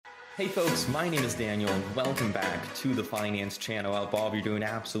Hey folks, my name is Daniel and welcome back to the Finance Channel. I hope all of you are doing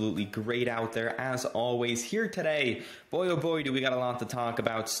absolutely great out there as always. Here today, boy oh boy do we got a lot to talk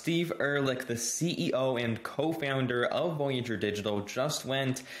about. Steve Ehrlich, the CEO and co-founder of Voyager Digital, just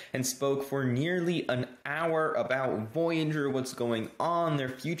went and spoke for nearly an hour about Voyager, what's going on, their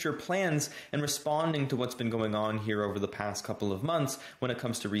future plans, and responding to what's been going on here over the past couple of months when it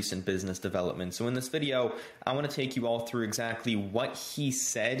comes to recent business development. So in this video, I want to take you all through exactly what he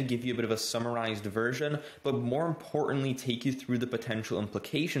said, give you a bit of a summarized version, but more importantly, take you through the potential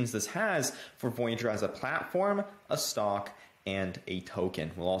implications this has for Voyager as a platform, a stock, and a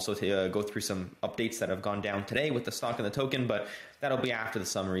token. We'll also go through some updates that have gone down today with the stock and the token, but that'll be after the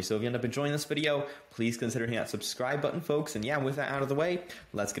summary. So if you end up enjoying this video, please consider hitting that subscribe button, folks. And yeah, with that out of the way,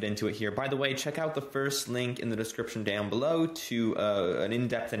 let's get into it here. By the way, check out the first link in the description down below to an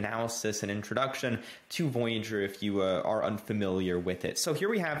in-depth analysis and introduction to Voyager if you are unfamiliar with it. So here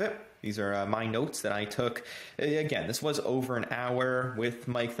we have it. These are my notes that I took. Again, this was over an hour with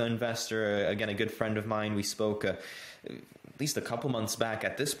Mike the investor, again, a good friend of mine. We spoke at least a couple months back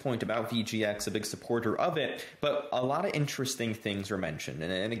at this point about VGX, a big supporter of it, but a lot of interesting things were mentioned.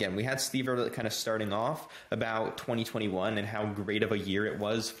 And again, we had Steve Ehrlich kind of starting off about 2021 and how great of a year it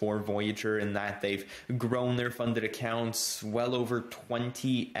was for Voyager in that they've grown their funded accounts well over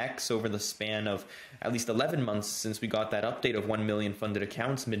 20x over the span of at least 11 months since we got that update of 1 million funded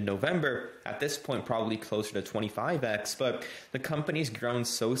accounts mid-November. At this point, probably closer to 25x, but the company's grown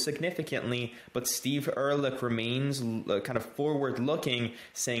so significantly, but Steve Ehrlich remains kind of forward-looking,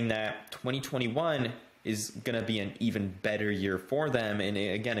 saying that 2021 is going to be an even better year for them, and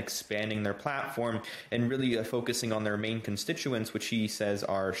again expanding their platform and really focusing on their main constituents, which he says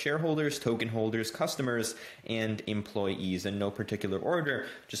are shareholders, token holders, customers, and employees in no particular order,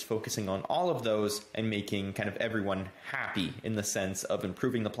 just focusing on all of those and making kind of everyone happy in the sense of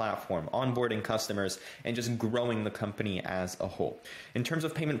improving the platform, onboarding customers, and just growing the company as a whole. In terms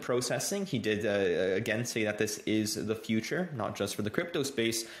of payment processing, he did again say that this is the future, not just for the crypto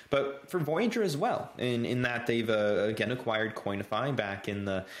space, but for Voyager as well. In that they've again acquired Coinify back in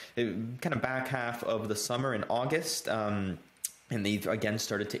the kind of back half of the summer in August. And they've again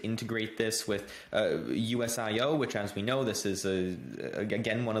started to integrate this with USIO, which, as we know, this is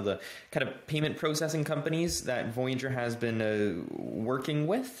again one of the kind of payment processing companies that Voyager has been working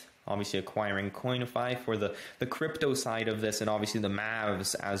with. Obviously acquiring Coinify for the crypto side of this, and obviously the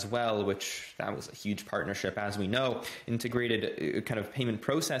Mavs as well, which that was a huge partnership, as we know. Integrated kind of payment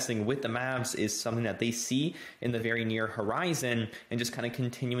processing with the Mavs is something that they see in the very near horizon, and just kind of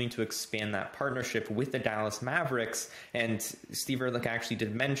continuing to expand that partnership with the Dallas Mavericks. And Steve Ehrlich actually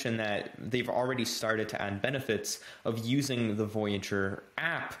did mention that they've already started to add benefits of using the Voyager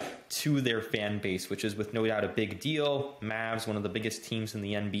app to their fan base, which is with no doubt a big deal. Mavs, one of the biggest teams in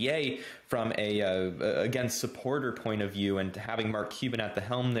the NBA, from a again supporter point of view, and having Mark Cuban at the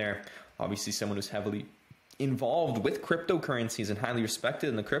helm there, obviously someone who's heavily involved with cryptocurrencies and highly respected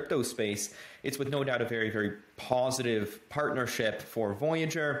in the crypto space, it's with no doubt a very, very positive partnership for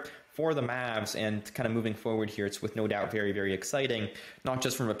Voyager, for the Mavs, and kind of moving forward here, it's with no doubt very, very exciting, not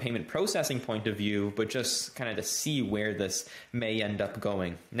just from a payment processing point of view, but just kind of to see where this may end up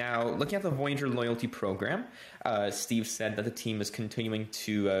going. Now, looking at the Voyager loyalty program, Steve said that the team is continuing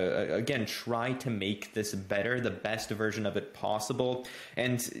to, again, try to make this better, the best version of it possible.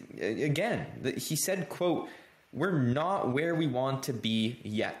 And again, he said, quote, "We're not where we want to be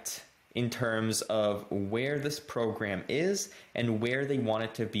yet in terms of where this program is and where they want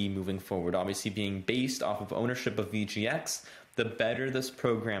it to be moving forward." Obviously being based off of ownership of VGX, the better this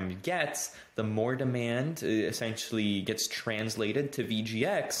program gets, the more demand essentially gets translated to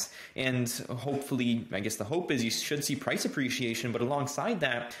VGX, and hopefully, I guess the hope is you should see price appreciation, but alongside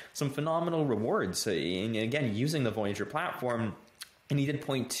that, some phenomenal rewards. And again, using the Voyager platform. And he did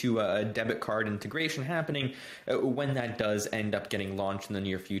point to a debit card integration happening when that does end up getting launched in the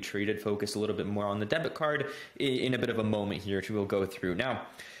near future. He did focus a little bit more on the debit card in a bit of a moment here, which we'll go through. Now,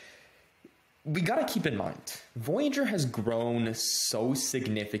 we got to keep in mind, Voyager has grown so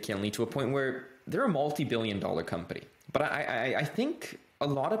significantly to a point where they're a multi-billion-dollar company. But I think a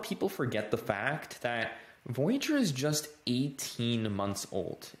lot of people forget the fact that Voyager is just 18 months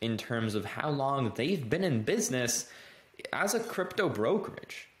old in terms of how long they've been in business as a crypto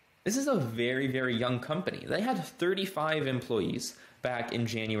brokerage. This is a very, very young company. They had 35 employees back in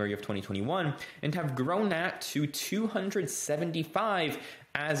January of 2021 and have grown that to 275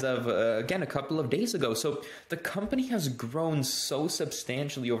 as of, again, a couple of days ago. So the company has grown so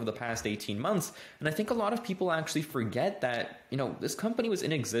substantially over the past 18 months. And I think a lot of people actually forget that, this company was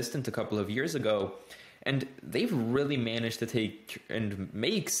in existence a couple of years ago. And they've really managed to take and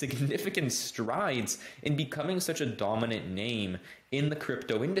make significant strides in becoming such a dominant name in the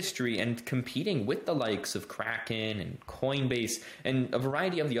crypto industry and competing with the likes of Kraken and Coinbase and a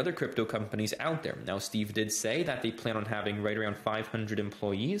variety of the other crypto companies out there. Now, Steve did say that they plan on having right around 500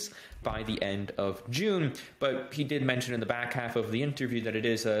 employees by the end of June, but he did mention in the back half of the interview that it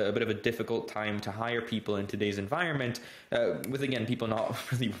is a bit of a difficult time to hire people in today's environment, with, again, people not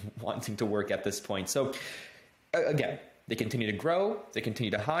really wanting to work at this point. So, again, they continue to grow, they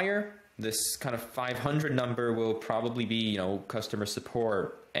continue to hire. This kind of 500 number will probably be, you know, customer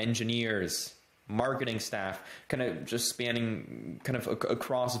support, engineers, marketing staff, kind of just spanning kind of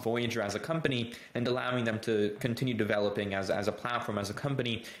across Voyager as a company and allowing them to continue developing as a platform, as a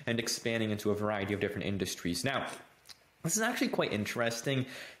company, and expanding into a variety of different industries. Now, this is actually quite interesting.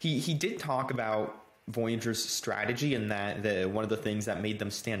 He did talk about Voyager's strategy, and that one of the things that made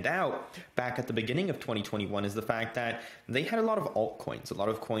them stand out back at the beginning of 2021 is the fact that they had a lot of altcoins, a lot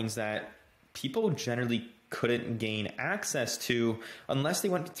of coins that people generally couldn't gain access to unless they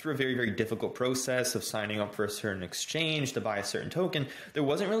went through a very, very difficult process of signing up for a certain exchange to buy a certain token. There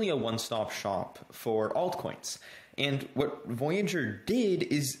wasn't really a one-stop shop for altcoins. And what Voyager did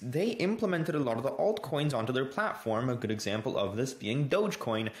is they implemented a lot of the altcoins onto their platform. A good example of this being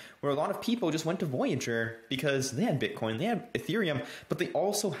Dogecoin, where a lot of people just went to Voyager because they had Bitcoin, they had Ethereum, but they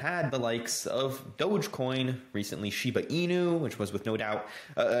also had the likes of Dogecoin, recently Shiba Inu, which was with no doubt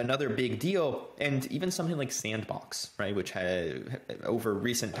another big deal, and even something like Sandbox, right, which over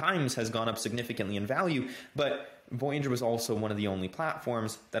recent times has gone up significantly in value, but Voyager was also one of the only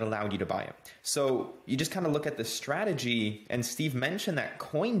platforms that allowed you to buy it. So you just kind of look at the strategy, and Steve mentioned that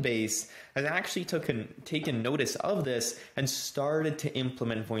Coinbase has actually taken notice of this and started to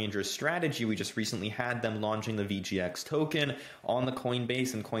implement Voyager's strategy. We just recently had them launching the VGX token on the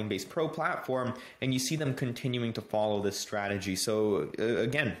Coinbase and Coinbase Pro platform, and you see them continuing to follow this strategy. So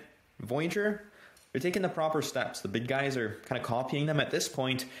again, Voyager, they're taking the proper steps. The big guys are kind of copying them at this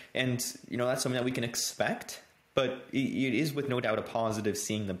point, and you know that's something that we can expect. But it is with no doubt a positive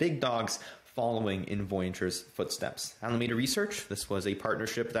seeing the big dogs following in Voyager's footsteps. Alameda Research, this was a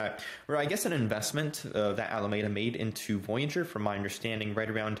partnership that, or I guess an investment that Alameda made into Voyager, from my understanding, right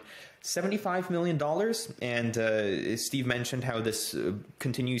around $75 million. And Steve mentioned how this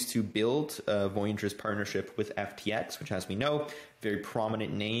continues to build Voyager's partnership with FTX, which, as we know, very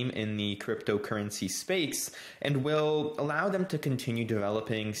prominent name in the cryptocurrency space, and will allow them to continue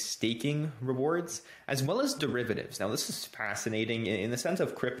developing staking rewards as well as derivatives. Now, this is fascinating. In the sense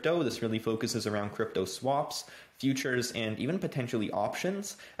of crypto, this really focuses around crypto swaps, futures, and even potentially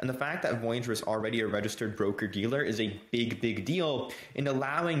options. And the fact that Voyager is already a registered broker-dealer is a big, big deal in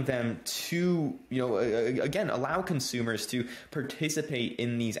allowing them to, again, allow consumers to participate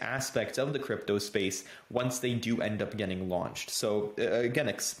in these aspects of the crypto space once they do end up getting launched. So again,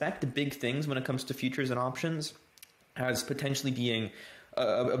 expect big things when it comes to futures and options as potentially being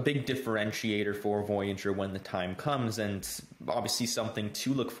a big differentiator for Voyager when the time comes, and obviously something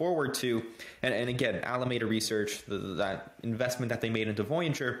to look forward to. And again, Alameda Research, that investment that they made into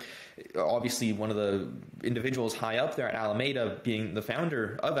Voyager, obviously one of the individuals high up there at Alameda being the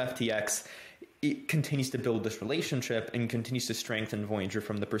founder of FTX, it continues to build this relationship and continues to strengthen Voyager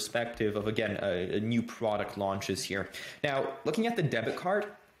from the perspective of, again, a new product launches here. Now, looking at the debit card,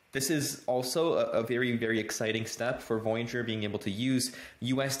 this is also a very, very exciting step for Voyager, being able to use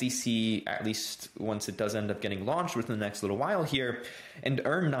USDC, at least once it does end up getting launched within the next little while here, and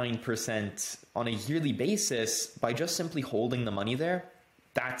earn 9% on a yearly basis by just simply holding the money there.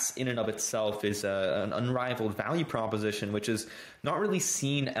 That's in and of itself is an unrivaled value proposition, which is not really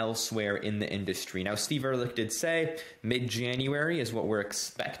seen elsewhere in the industry. Now, Steve Ehrlich did say mid-January is what we're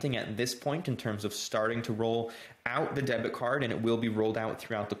expecting at this point in terms of starting to roll out the debit card, and it will be rolled out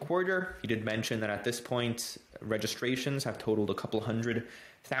throughout the quarter. He did mention that at this point, registrations have totaled a couple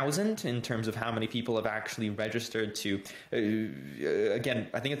 100,000 in terms of how many people have actually registered to, again,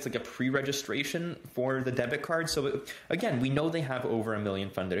 I think it's like a pre-registration for the debit card. So again, we know they have over 1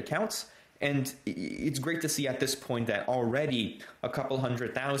 million funded accounts. And it's great to see at this point that already a couple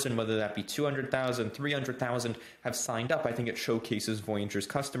 100,000, whether that be 200,000, 300,000, have signed up. I think it showcases Voyager's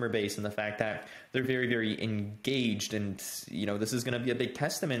customer base and the fact that they're very, very engaged. And, this is going to be a big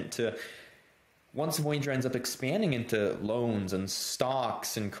testament to, once Voyager ends up expanding into loans and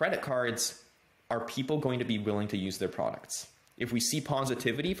stocks and credit cards, are people going to be willing to use their products? If we see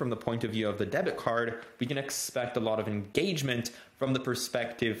positivity from the point of view of the debit card, we can expect a lot of engagement from the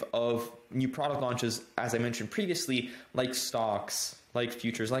perspective of new product launches, as I mentioned previously, like stocks, like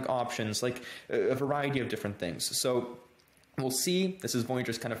futures, like options, like a variety of different things. So we'll see. This is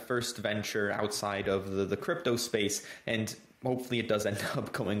Voyager's kind of first venture outside of the crypto space, and hopefully it does end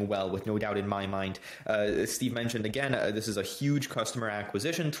up going well, with no doubt in my mind. Steve mentioned again, this is a huge customer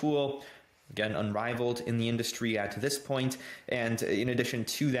acquisition tool. Again, unrivaled in the industry at this point. And in addition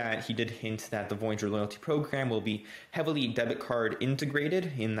to that, he did hint that the Voyager loyalty program will be heavily debit card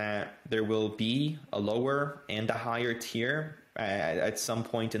integrated, in that there will be a lower and a higher tier at some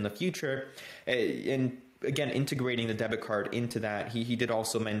point in the future. And again, integrating the debit card into that, he did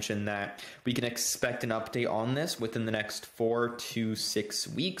also mention that we can expect an update on this within the next 4 to 6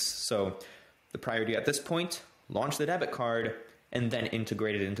 weeks. So the priority at this point, launch the debit card, and then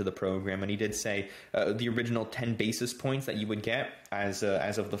integrate it into the program. And he did say the original 10 basis points that you would get as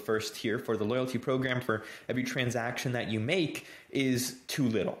of the first tier for the loyalty program for every transaction that you make is too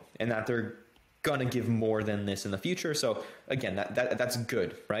little, and that they're gonna give more than this in the future. So again, that's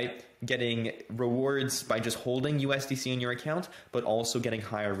good, right? Getting rewards by just holding USDC in your account, but also getting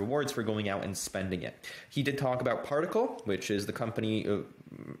higher rewards for going out and spending it. He did talk about Particle, which is the company,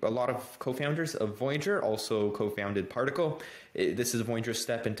 a lot of co-founders of Voyager also co-founded Particle. This is Voyager's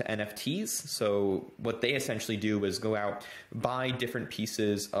step into NFTs. So what they essentially do is go out, buy different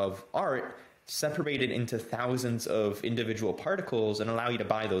pieces of art, separated into thousands of individual particles, and allow you to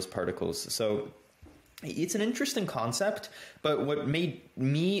buy those particles. So it's an interesting concept, but what made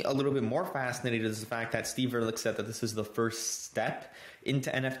me a little bit more fascinated is the fact that Steve Ehrlich said that this is the first step into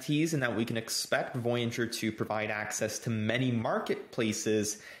NFTs, and that we can expect Voyager to provide access to many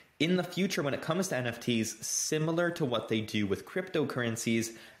marketplaces in the future when it comes to NFTs, similar to what they do with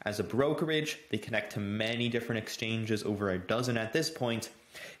cryptocurrencies. As a brokerage, they connect to many different exchanges, over a dozen at this point,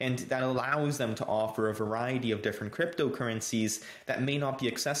 and that allows them to offer a variety of different cryptocurrencies that may not be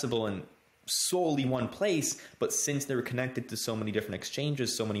accessible in solely one place, but since they're connected to so many different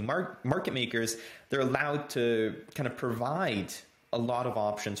exchanges, so many market makers, they're allowed to kind of provide a lot of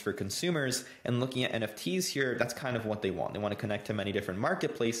options for consumers. And looking at NFTs here, that's kind of what they want. They want to connect to many different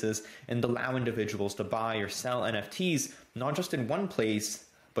marketplaces and allow individuals to buy or sell NFTs, not just in one place,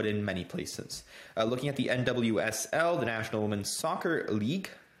 but in many places. Looking at the NWSL, the National Women's Soccer League,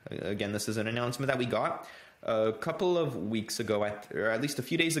 again, this is an announcement that we got a couple of weeks ago, or at least a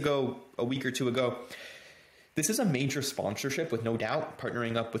few days ago, a week or two ago. This is a major sponsorship, with no doubt,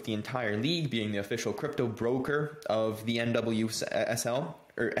 partnering up with the entire league, being the official crypto broker of the NWSL,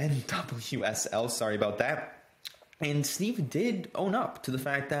 sorry about that. And Steve did own up to the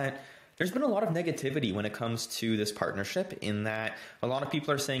fact that there's been a lot of negativity when it comes to this partnership, in that a lot of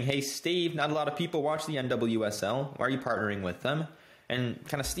people are saying, hey, Steve, not a lot of people watch the NWSL. Why are you partnering with them? And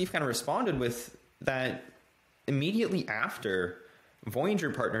Steve responded with that immediately after Voyager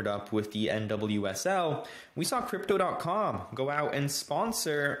partnered up with the NWSL, we saw Crypto.com go out and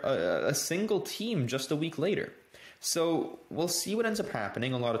sponsor a single team just a week later. So we'll see what ends up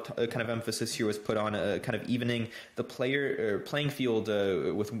happening. A lot of emphasis here was put on evening the playing field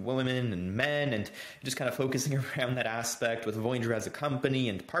with women and men, and just focusing around that aspect with Voyager as a company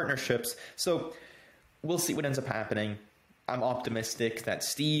and partnerships. So we'll see what ends up happening. I'm optimistic that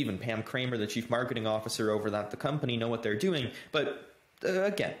Steve and Pam Kramer, the chief marketing officer over at the company, know what they're doing. But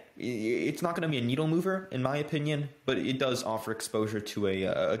again, it's not going to be a needle mover, in my opinion, but it does offer exposure to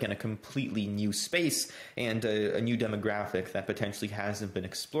a completely new space and a new demographic that potentially hasn't been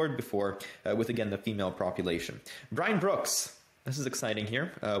explored before, with, again, the female population. Brian Brooks. This is exciting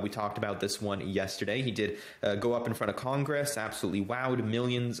here. We talked about this one yesterday. He did go up in front of Congress, absolutely wowed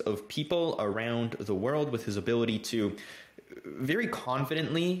millions of people around the world with his ability to very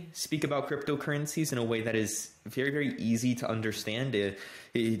confidently speak about cryptocurrencies in a way that is very, very easy to understand.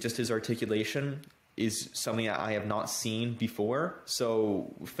 Just his articulation is something that I have not seen before.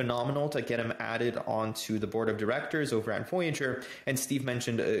 So phenomenal to get him added onto the board of directors over at Voyager. And Steve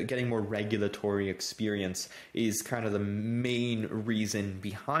mentioned getting more regulatory experience is the main reason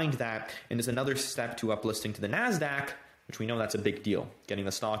behind that. And is another step to uplisting to the NASDAQ, which we know that's a big deal. Getting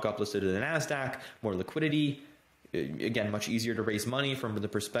the stock uplisted to the NASDAQ, more liquidity. Again, much easier to raise money from the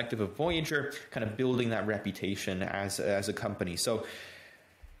perspective of Voyager, building that reputation as a company. So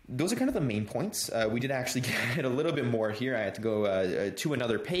those are the main points. We did actually get a little bit more here. I had to go to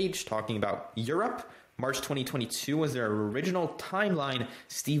another page talking about Europe. March 2022 was their original timeline.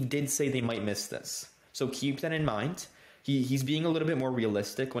 Steve did say they might miss this. So keep that in mind. He's being a little bit more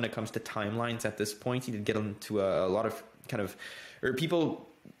realistic when it comes to timelines at this point. He did get into a lot of people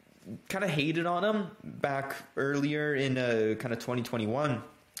hated on him back earlier in 2021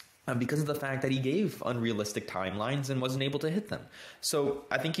 because of the fact that he gave unrealistic timelines and wasn't able to hit them. So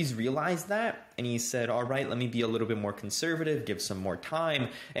I think he's realized that, and he said, all right, let me be a little bit more conservative, give some more time.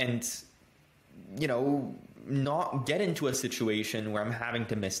 And not get into a situation where I'm having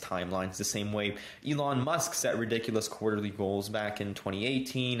to miss timelines the same way Elon Musk set ridiculous quarterly goals back in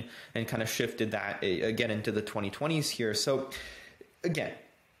 2018 and kind of shifted that again into the 2020s here. So again,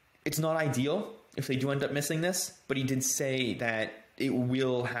 it's not ideal if they do end up missing this, but he did say that it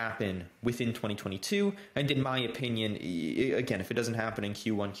will happen within 2022. And in my opinion, again, if it doesn't happen in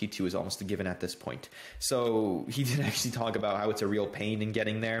Q1, Q2 is almost a given at this point. So he did actually talk about how it's a real pain in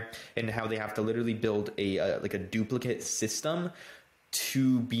getting there and how they have to literally build a duplicate system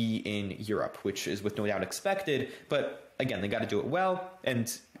to be in Europe, which is with no doubt expected. But again, they got to do it well,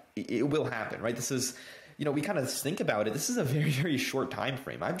 and it will happen, right? This is, we kind of think about it. This is a very, very short time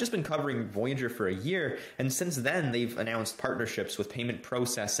frame. I've just been covering Voyager for a year, and since then they've announced partnerships with payment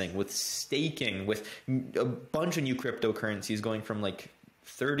processing, with staking, with a bunch of new cryptocurrencies going from like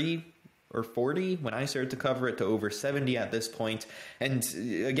 30 or 40 when I started to cover it to over 70 at this point. And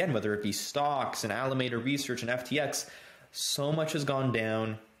again, whether it be stocks and Alameda Research and FTX, so much has gone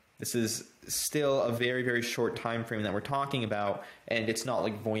down. This is still a very, very short time frame that we're talking about, and it's not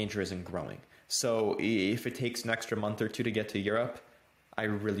like Voyager isn't growing. So if it takes an extra month or two to get to Europe, I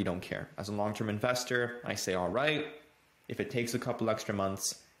really don't care. As a long-term investor, I say, all right, if it takes a couple extra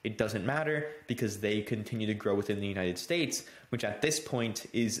months, it doesn't matter because they continue to grow within the United States, which at this point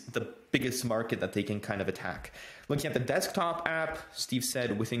is the biggest market that they can kind of attack. Looking at the desktop app, Steve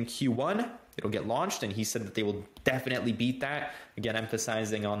said within Q1, it'll get launched, and he said that they will definitely beat that. Again,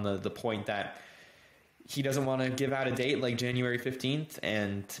 emphasizing on the point that he doesn't want to give out a date like January 15th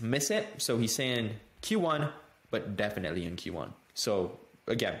and miss it. So he's saying Q1, but definitely in Q1. So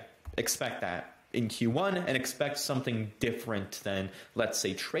again, expect that in Q1 and expect something different than, let's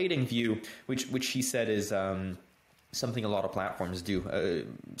say, TradingView, which he said is something a lot of platforms do.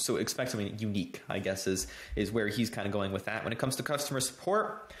 So expect something unique, I guess, is where he's kind of going with that. When it comes to customer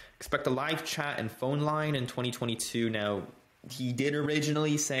support, expect a live chat and phone line in 2022. Now, he did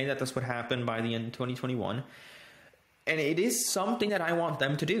originally say that this would happen by the end of 2021. And it is something that I want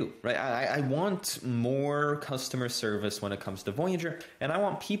them to do, right? I want more customer service when it comes to Voyager, and I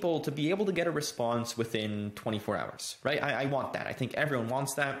want people to be able to get a response within 24 hours, right? I want that. I think everyone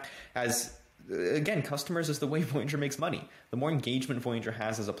wants that, as, again, customers is the way Voyager makes money. The more engagement Voyager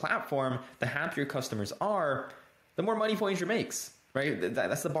has as a platform, the happier customers are, the more money Voyager makes, right?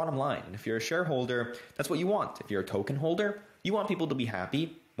 That's the bottom line. And if you're a shareholder, that's what you want. If you're a token holder, you want people to be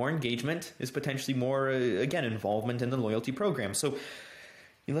happy. More engagement is potentially more, again, involvement in the loyalty program. So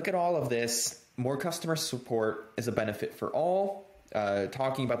you look at all of this, more customer support is a benefit for all.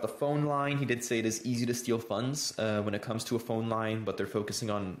 Talking about the phone line, he did say it is easy to steal funds when it comes to a phone line, but they're focusing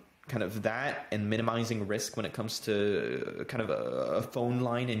on kind of that and minimizing risk when it comes to kind of a phone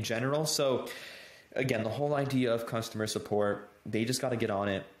line in general. So again, the whole idea of customer support, they just got to get on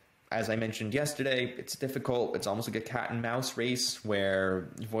it. As I mentioned yesterday, it's difficult. It's almost like a cat and mouse race where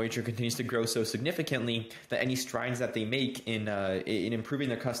Voyager continues to grow so significantly that any strides that they make in improving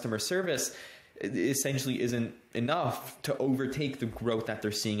their customer service essentially isn't enough to overtake the growth that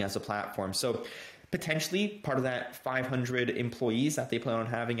they're seeing as a platform. So potentially part of that 500 employees that they plan on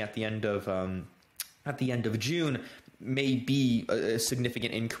having at the end of June may be a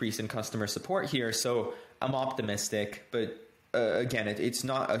significant increase in customer support here. So I'm optimistic, but again, it's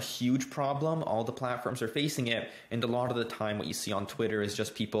not a huge problem. All the platforms are facing it, and a lot of the time what you see on Twitter is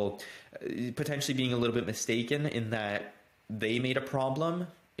just people potentially being a little bit mistaken in that they made a problem.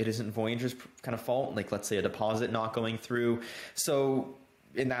 It isn't Voyager's kind of fault, like let's say a deposit not going through. So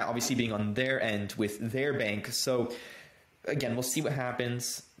in that obviously being on their end with their bank. So again, we'll see what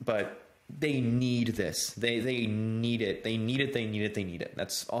happens, but they need this. They need it. They need it. They need it. They need it.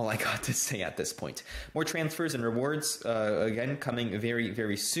 That's all I got to say at this point. More transfers and rewards, again, coming very,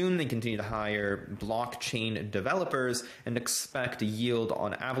 very soon. They continue to hire blockchain developers and expect a yield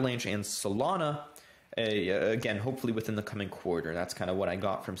on Avalanche and Solana, again, hopefully within the coming quarter. That's kind of what I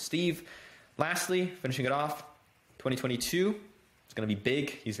got from Steve. Lastly, finishing it off, 2022 is going to be big.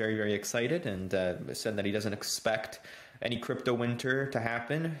 He's very, very excited and said that he doesn't expect any crypto winter to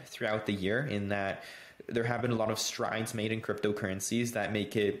happen throughout the year, in that there have been a lot of strides made in cryptocurrencies that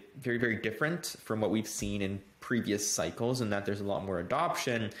make it very, very different from what we've seen in previous cycles, and that there's a lot more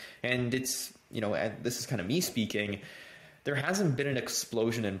adoption. And it's, this is kind of me speaking, there hasn't been an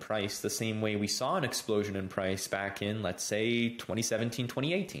explosion in price the same way we saw an explosion in price back in, let's say, 2017,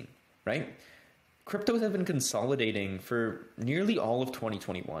 2018, right? Cryptos have been consolidating for nearly all of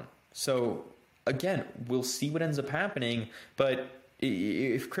 2021. So again, we'll see what ends up happening, but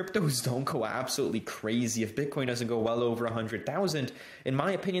if cryptos don't go absolutely crazy, if Bitcoin doesn't go well over 100,000, in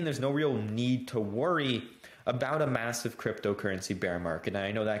my opinion, there's no real need to worry about a massive cryptocurrency bear market. And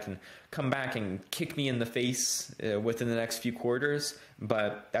I know that can come back and kick me in the face within the next few quarters,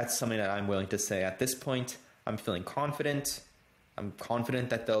 but that's something that I'm willing to say at this point. I'm feeling confident. I'm confident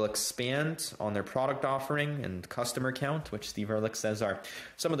that they'll expand on their product offering and customer count, which Steve Ehrlich says are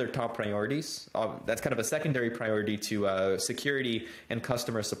some of their top priorities. That's kind of a secondary priority to security and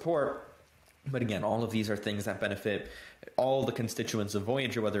customer support. But again, all of these are things that benefit all the constituents of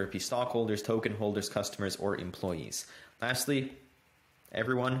Voyager, whether it be stockholders, token holders, customers, or employees. Lastly,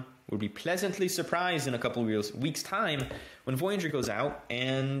 everyone would be pleasantly surprised in a couple of weeks' time when Voyager goes out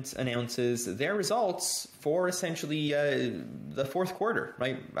and announces their results for essentially the fourth quarter,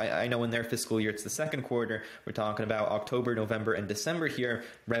 right? I know in their fiscal year, it's the second quarter. We're talking about October, November, and December here.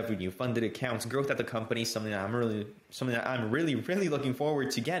 Revenue, funded accounts, growth at the company, something that I'm really looking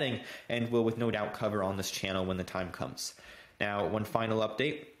forward to getting and will with no doubt cover on this channel when the time comes. Now, one final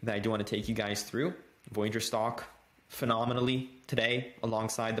update that I do want to take you guys through. Voyager stock phenomenally today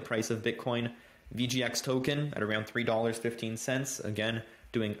alongside the price of Bitcoin. VGX token at around $3.15. Again,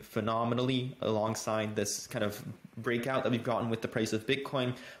 doing phenomenally alongside this kind of breakout that we've gotten with the price of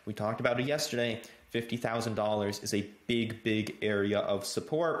Bitcoin. We talked about it yesterday. $50,000 is a big area of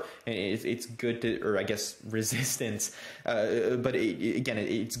support. It's good to, or I guess resistance, but again,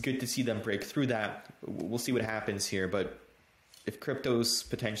 it's good to see them break through that. We'll see what happens here, but if cryptos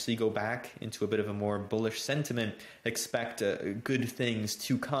potentially go back into a bit of a more bullish sentiment, expect good things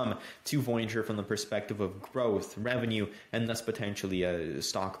to come to Voyager from the perspective of growth, revenue, and thus potentially a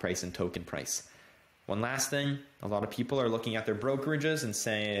stock price and token price. One last thing, a lot of people are looking at their brokerages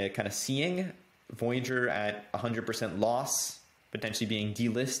and kind of seeing Voyager at 100% loss, potentially being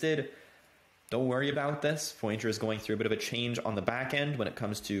delisted. Don't worry about this. Voyager is going through a bit of a change on the back end when it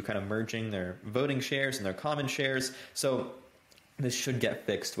comes to kind of merging their voting shares and their common shares. So this should get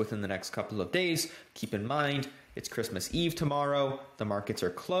fixed within the next couple of days. Keep in mind, it's Christmas Eve tomorrow. The markets are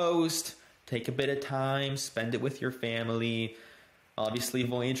closed. Take a bit of time, spend it with your family. Obviously,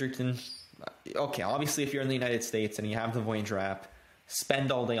 Voyager can... Okay, obviously, if you're in the United States and you have the Voyager app,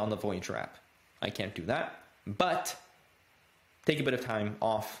 spend all day on the Voyager app. I can't do that, but take a bit of time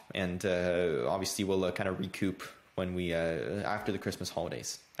off, and obviously we'll kind of recoup when we after the Christmas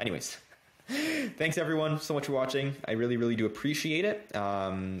holidays. Anyways. Thanks everyone so much for watching. I really do appreciate it.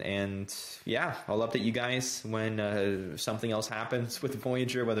 And yeah, I'll update you guys when something else happens with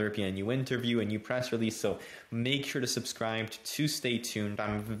Voyager, whether it be a new interview, a new press release. So make sure to subscribe to stay tuned.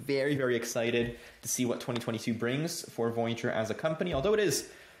 I'm very excited to see what 2022 brings for Voyager as a company, although it is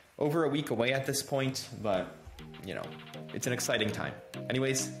over a week away at this point, but you know, it's an exciting time.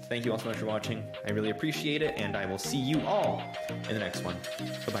 Anyways, thank you all so much for watching. I really appreciate it, and I will see you all in the next one.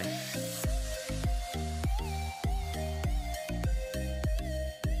 Bye-bye.